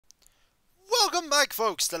Welcome back,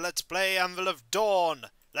 folks, to Let's Play Anvil of Dawn.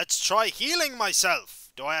 Let's try healing myself.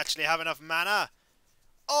 Do I actually have enough mana?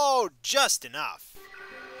 Oh, just enough.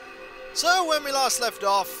 So, when we last left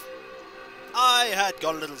off, I had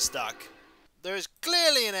got a little stuck. There is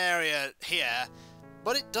clearly an area here,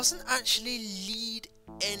 but it doesn't actually lead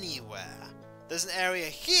anywhere. There's an area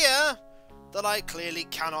here that I clearly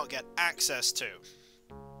cannot get access to,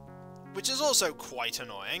 which is also quite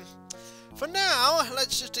annoying. For now,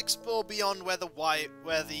 let's just explore beyond where the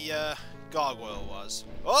gargoyle was.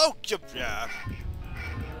 Oh, yeah.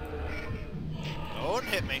 Don't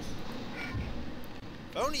hit me.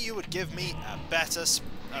 If only you would give me a better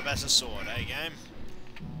sword, eh, game?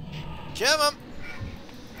 Come on.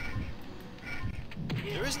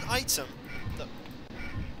 There is an item that...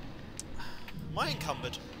 Am I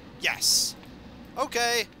encumbered? Yes.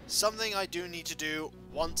 Okay, something I do need to do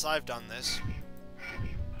once I've done this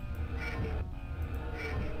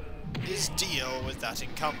is deal with that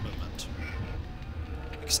encumberment.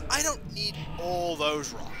 Because I don't need all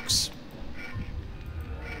those rocks.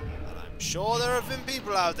 And I'm sure there have been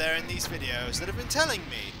people out there in these videos that have been telling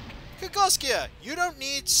me, Kikoskia, you don't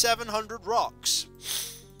need 700 rocks.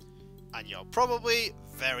 And you're probably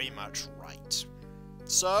very much right.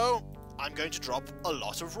 So, I'm going to drop a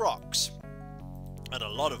lot of rocks. And a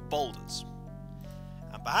lot of boulders.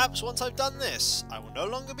 And perhaps once I've done this, I will no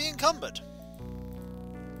longer be encumbered.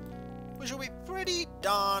 Which will be pretty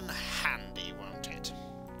darn handy, won't it?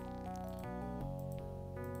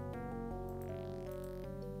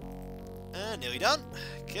 Nearly done.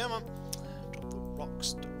 Come on. Drop the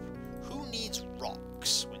rocks. Who needs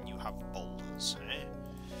rocks when you have boulders, eh?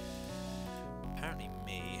 Apparently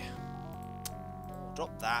me.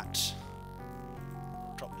 Drop that.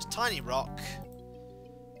 Drop this tiny rock.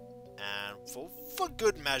 And for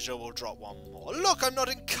good measure, we'll drop one more. Look, I'm not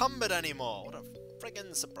encumbered anymore. What a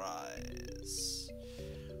friggin' surprise.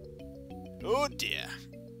 Oh dear.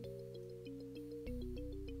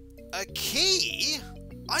 A key?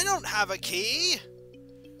 I don't have a key.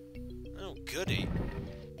 Oh goody.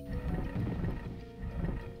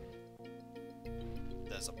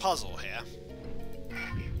 There's a puzzle here.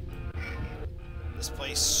 This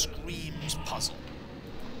place screams puzzle.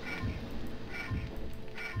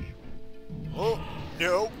 Oh,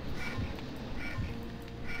 no.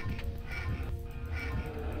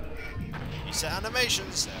 Reset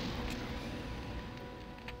animations. There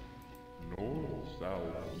we go. North, south,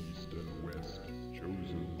 east, and west,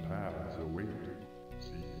 chosen paths await.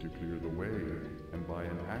 Seek to clear the way, and by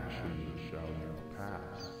an action shall you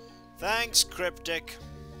pass. Thanks, Cryptic.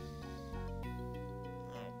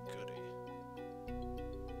 Oh, goody.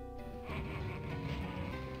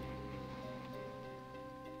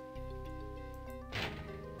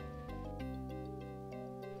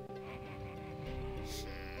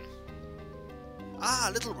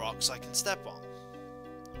 Ah, little rocks I can step on.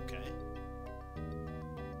 Okay.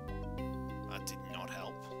 That did not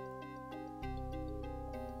help.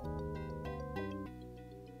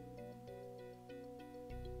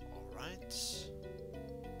 Alright.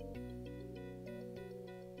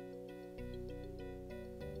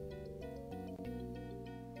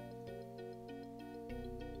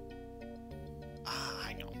 Ah,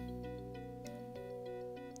 hang on.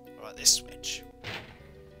 What about this switch?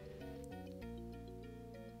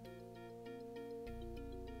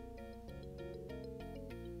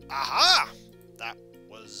 Aha! That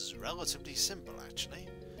was relatively simple, actually.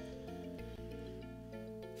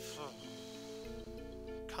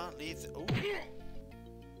 Can't leave the... Oh!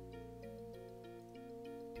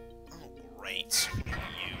 Oh, great. What are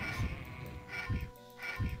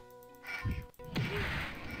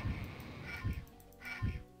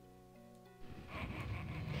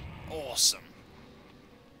you? Awesome.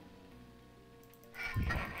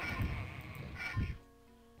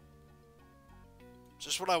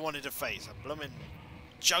 Just what I wanted to face, a bloomin'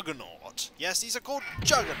 juggernaut. Yes, these are called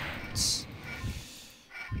juggernauts.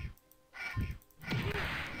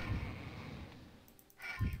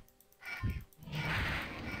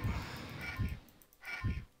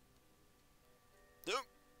 Nope.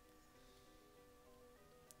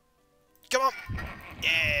 Come on.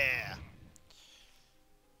 Yeah.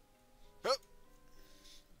 Oh.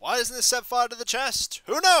 Why isn't this set fire to the chest?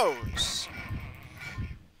 Who knows?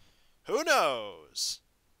 Who knows?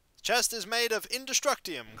 The chest is made of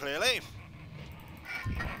indestructium, clearly.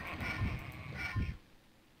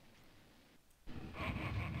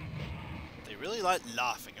 They really like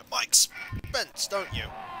laughing at my expense, don't you?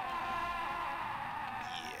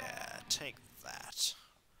 Yeah, take that.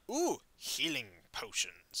 Ooh, healing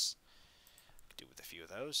potions. Could do with a few of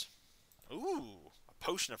those. Ooh, a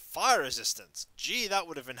potion of fire resistance. Gee, that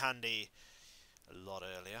would have been handy a lot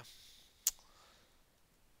earlier.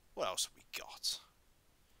 What else have we got?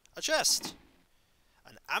 A chest!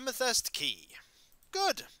 An amethyst key.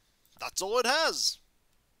 Good! That's all it has!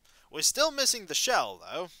 We're still missing the shell,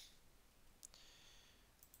 though.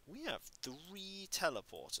 We have 3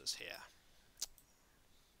 teleporters here.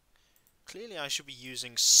 Clearly I should be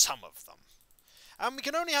using some of them. And we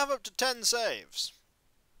can only have up to 10 saves.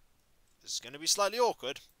 This is going to be slightly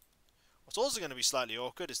awkward. What's also going to be slightly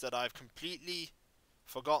awkward is that I've completely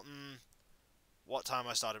forgotten what time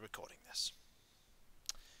I started recording this.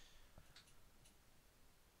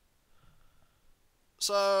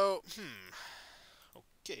 So,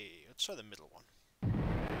 okay, let's try the middle one.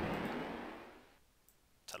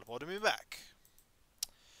 Teleported me back.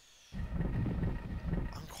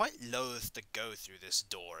 I'm quite loath to go through this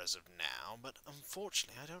door as of now, but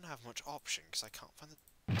unfortunately I don't have much option because I can't find the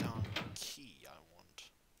darn key I want.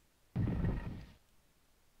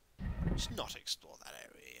 Let's not explore that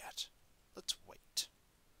area yet. Let's wait.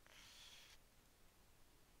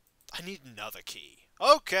 I need another key.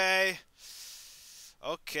 Okay.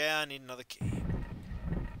 Okay, I need another key.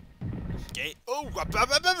 Okay. Oh,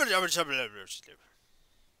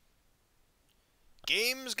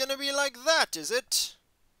 game's gonna be like that, is it?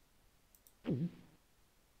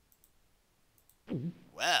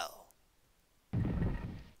 Well.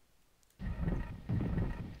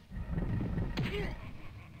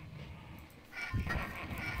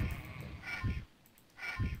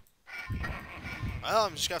 Well,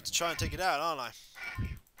 I'm just gonna have to try and take it out, aren't I?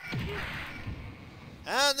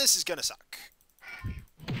 And this is gonna suck.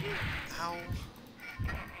 Ow.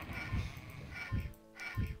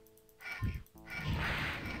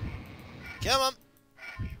 Come on.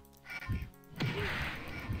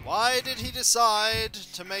 Why did he decide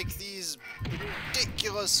to make these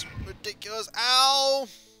ridiculous... Ow!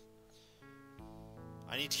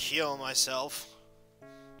 I need to heal myself.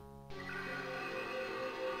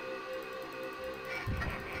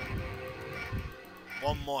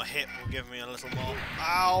 One more hit will give me a little more...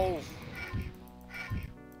 Ow!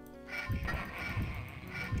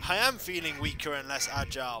 I am feeling weaker and less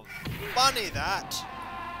agile. Funny that!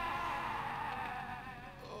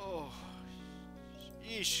 Oh...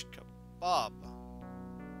 Yeesh kebab.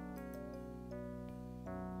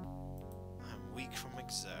 I'm weak from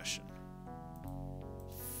exertion.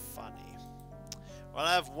 Funny. Well,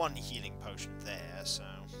 I have 1 healing potion there, so...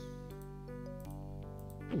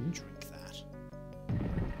 drink that.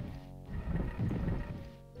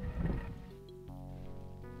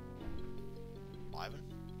 Ivan?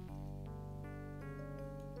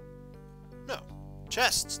 No.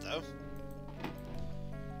 Chests, though.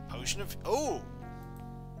 Potion of... Oh!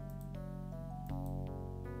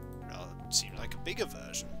 Well, it seems like a bigger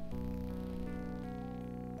version.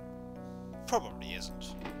 Probably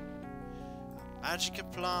isn't. Magica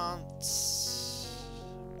plants...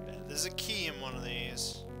 There's a key in one of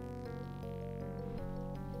these.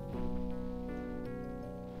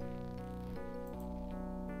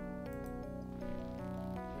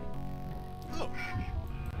 Oh.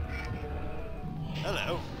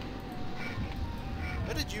 Hello.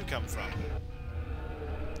 Where did you come from?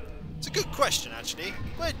 It's a good question, actually.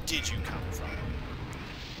 Where did you come from?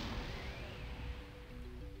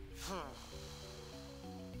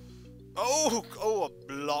 Oh, a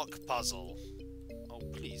block puzzle. Oh,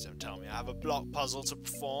 please don't tell me I have a block puzzle to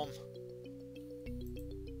perform.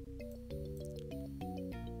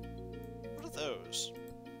 What are those?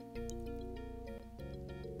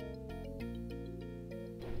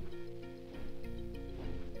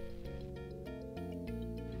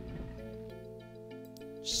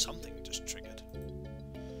 Something just triggered.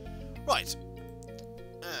 Right.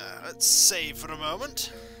 Let's save for a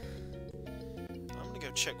moment. I'm gonna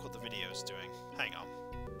go check what the video's doing. Hang on.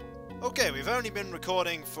 Okay, we've only been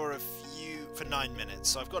recording for 9 minutes,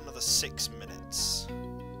 so I've got another 6 minutes.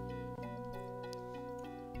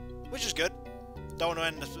 Which is good. Don't want to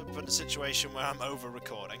end up in a situation where I'm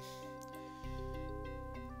over-recording.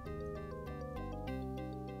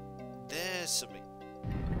 There's something...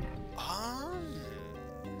 An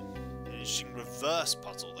interesting reverse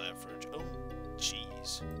puzzle there for a... Oh,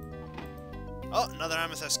 jeez. Oh, another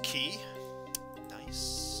amethyst key.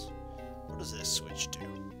 Nice. What does this switch do?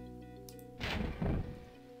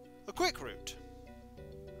 A quick route.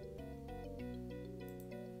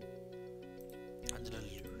 And an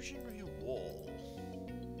illusionary wall.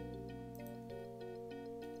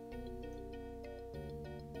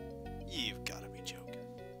 You've got to be joking.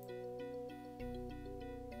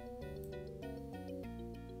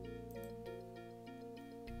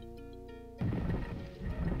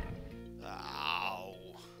 Ow.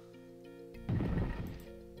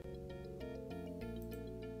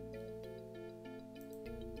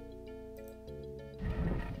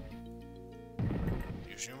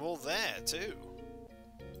 presume all there too.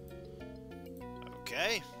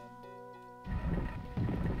 Okay.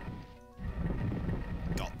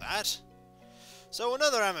 Got that. So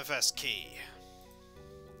another MFS key.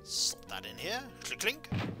 Slot that in here. Click clink.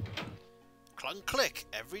 Clunk click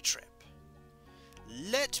every trip.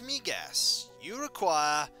 Let me guess. You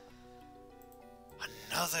require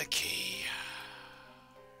another key.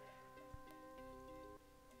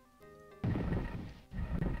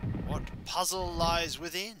 What puzzle lies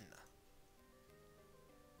within?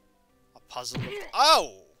 A puzzle of...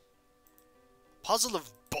 Oh! Puzzle of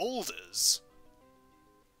boulders.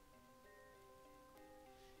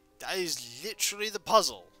 That is literally the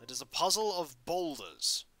puzzle. It is a puzzle of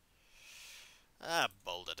boulders. Ah,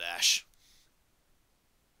 Boulder Dash.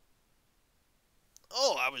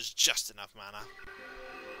 Oh, that was just enough mana.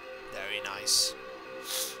 Very nice.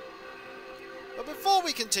 But before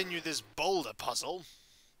we continue this boulder puzzle,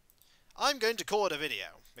 I'm going to call it a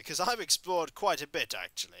video, because I've explored quite a bit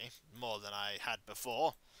actually, more than I had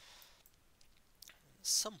before. At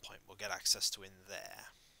some point we'll get access to in there.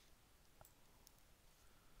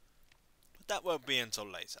 But that won't be until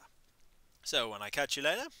later. So when I catch you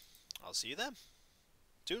later, I'll see you then.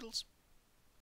 Toodles.